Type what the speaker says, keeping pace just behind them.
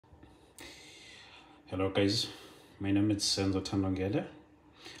Hello guys, my name is Senzo Tandongele.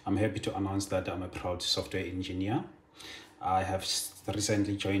 I'm happy to announce that I'm a proud software engineer. I have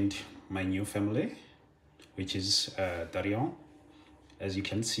recently joined my new family, which is Dariel. As you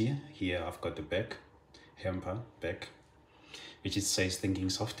can see here, I've got the hamper back, which it says Thinking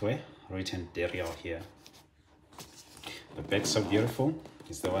Software, written Dariel here. The back's so beautiful.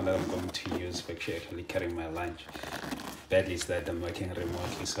 It's the one that I'm going to use for actually carrying my lunch. Badly is that I'm working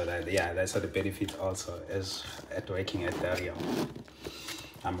remotely, so that that's the benefit also as at working at Dariel.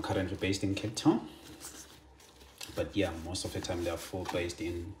 I'm currently based in Cape Town, but most of the time they are full based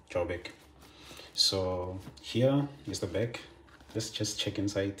in Joburg. So here is the back. Let's just check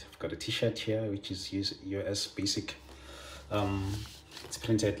inside. I've got a t-shirt here which is US basic. It's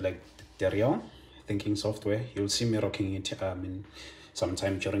printed like Dariel Thinking Software. You'll see me rocking it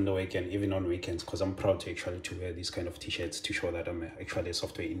sometime during the week and even on weekends, because I'm proud to wear these kind of t-shirts to show that I'm actually a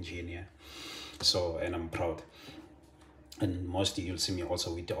software engineer. So, and I'm proud. And mostly you'll see me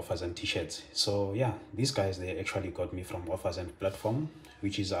also with the offers and t-shirts. So these guys, they actually got me from offers and platform,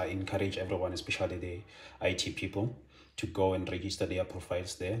 which is I encourage everyone, especially the IT people, to go and register their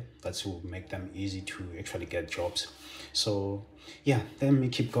profiles there. That's will make them easy to actually get jobs. So let me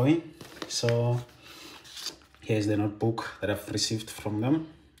keep going. So here's the notebook that I've received from them,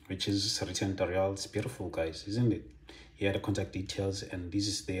 which is written Dariel. It's beautiful, guys, isn't it? Here are the contact details, and this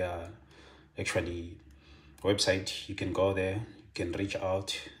is their actually website. You can go there, you can reach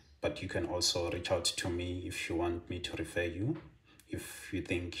out, but you can also reach out to me if you want me to refer you, if you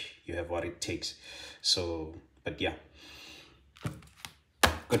think you have what it takes. So, but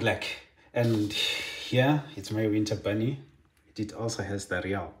good luck. And here it's my winter bunny. It also has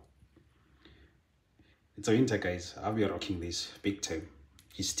Dariel. It's a winter, guys. I'll be rocking this big time,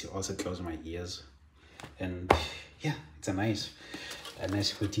 just to also close my ears. And it's a nice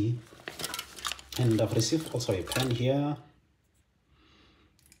hoodie. And I've received also a pen here,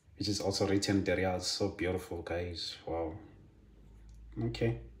 which is also written Dariel. So beautiful, guys. Wow.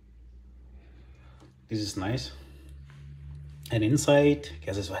 Okay, this is nice. And inside,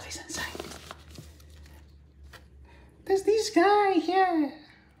 guess is what is inside. There's this guy here.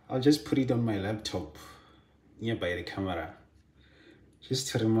 I'll just put it on my laptop nearby the camera, just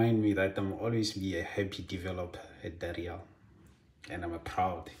to remind me that I'm always be a happy developer at Dariel, and I'm a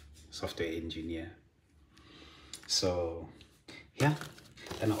proud software engineer. So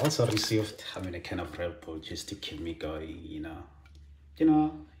and I also received a can of Red Bull just to keep me going.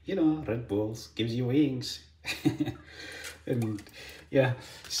 Red Bulls gives you wings. And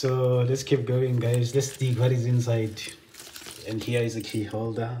so let's keep going, guys. Let's dig what is inside. And here is a key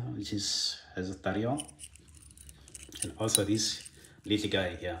holder, which has a Dariel. And also this little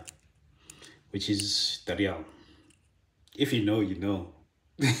guy here, which is Dariel. If you know, you know.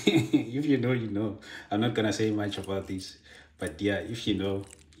 If you know, you know. I'm not gonna say much about this, but if you know,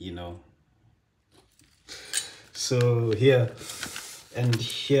 you know. So here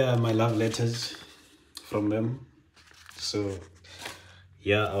are my love letters from them. So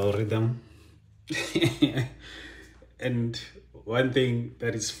I'll read them. And one thing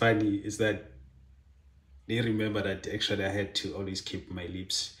that is funny is that they remember that actually I had to always keep my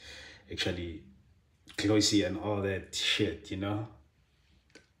lips actually glossy and all that shit,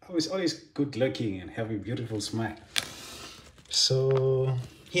 I was always good looking and have a beautiful smile. So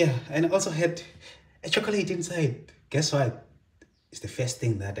and I also had a chocolate inside. Guess what? It's the first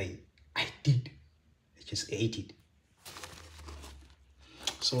thing that I did. I just ate it.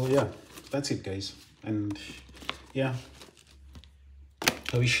 So that's it, guys. And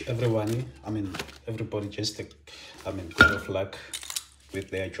I wish everyone, everybody just good of luck with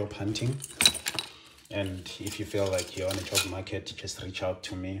their job hunting. And if you feel like you're on a job market, just reach out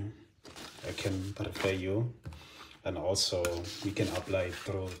to me. I can refer you, and also you can apply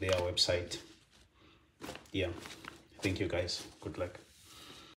through their website. Thank you, guys. Good luck.